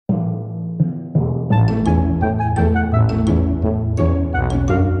Hi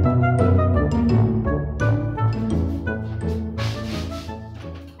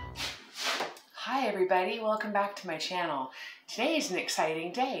everybody, welcome back to my channel. Today is an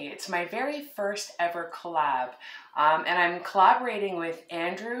exciting day. It's my very first ever collab, and I'm collaborating with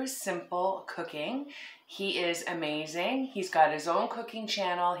Andrew Simple Cooking. He is amazing. He's got his own cooking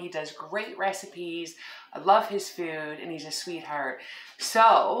channel. He does great recipes. I love his food and he's a sweetheart.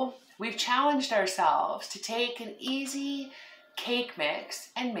 So we've challenged ourselves to take an easy cake mix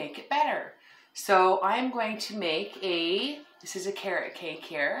and make it better. So I'm going to make this is a carrot cake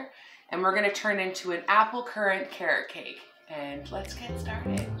here, and we're going to turn into an apple currant carrot cake. And let's get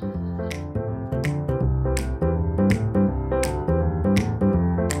started.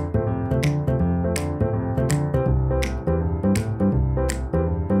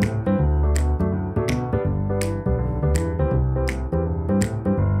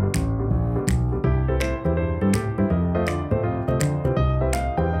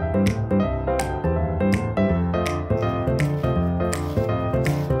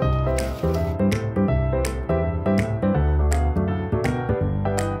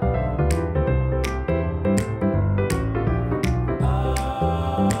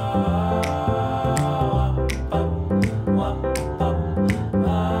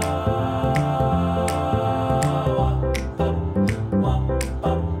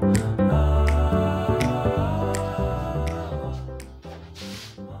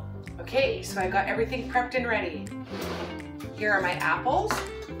 Okay, so I got everything prepped and ready. Here are my apples,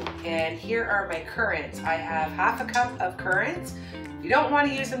 and here are my currants. I have half a cup of currants. If you don't want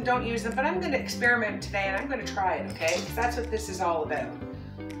to use them, don't use them, but I'm going to experiment today and I'm going to try it, okay? Because that's what this is all about.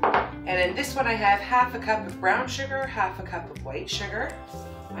 And in this one I have half a cup of brown sugar, half a cup of white sugar.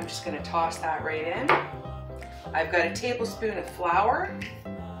 I'm just going to toss that right in. I've got a tablespoon of flour,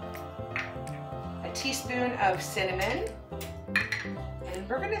 a teaspoon of cinnamon, and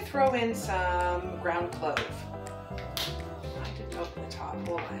we're going to throw in some ground clove. I didn't open the top.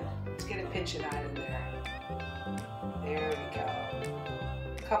 Hold on. Let's get a pinch of that in there. There we go.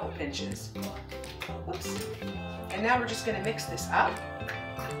 A couple pinches. Oops. And now we're just going to mix this up.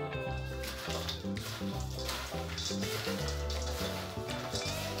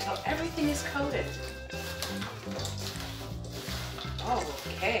 Until everything is coated.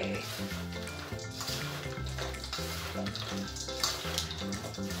 Okay.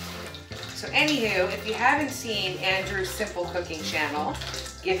 So anywho, if you haven't seen Andrew's Simple Cooking channel,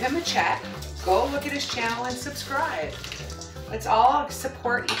 give him a check. Go look at his channel and subscribe. Let's all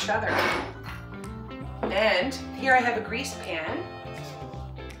support each other. And here I have a greased pan.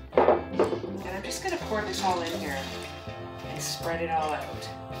 And I'm just going to pour this all in here and spread it all out.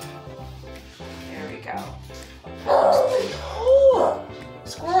 There we go. Oh,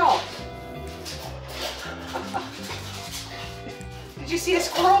 squirrel. Did you see a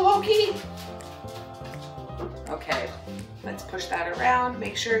squirrel, Loki? Okay, let's push that around,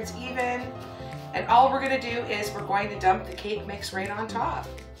 make sure it's even. And all we're gonna do is we're going to dump the cake mix right on top.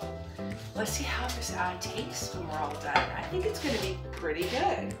 Let's see how this tastes when we're all done. I think it's gonna be pretty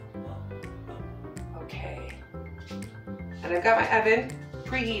good. Okay. And I've got my oven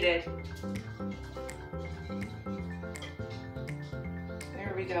preheated.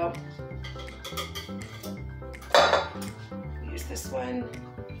 There we go. Use this one.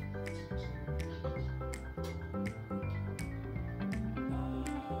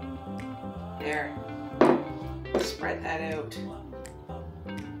 There. Spread that out.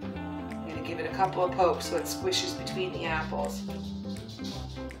 I'm going to give it a couple of pokes so it squishes between the apples.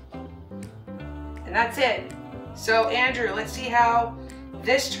 And that's it. So Andrew, let's see how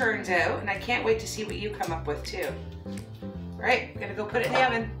this turns out, and I can't wait to see what you come up with too. All right, I'm going to go put it in the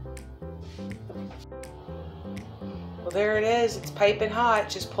oven. Well, there it is. It's piping hot.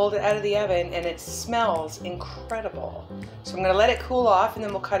 Just pulled it out of the oven and it smells incredible. So I'm going to let it cool off and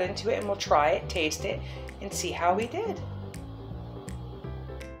then we'll cut into it and we'll try it, taste it, and see how we did.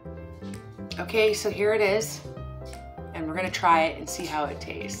 Okay, so here it is. And we're going to try it and see how it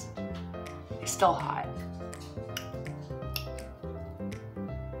tastes. It's still hot.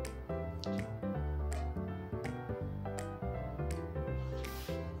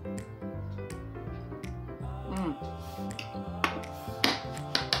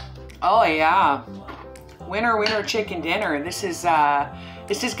 Oh yeah, winner winner chicken dinner. This is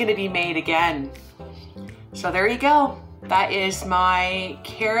going to be made again. So there you go. That is my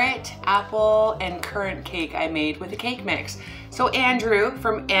carrot, apple, and currant cake I made with a cake mix. So Andrew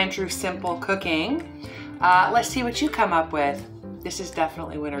from Andrew Simple Cooking, let's see what you come up with. This is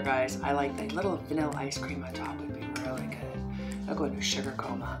definitely winner, guys. I like that little vanilla ice cream on top would be really good. I'll go into sugar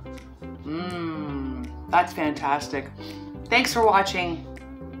coma. That's fantastic. Thanks for watching.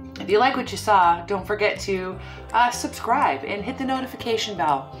 If you like what you saw, don't forget to subscribe and hit the notification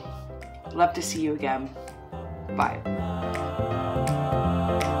bell. Love to see you again. Bye.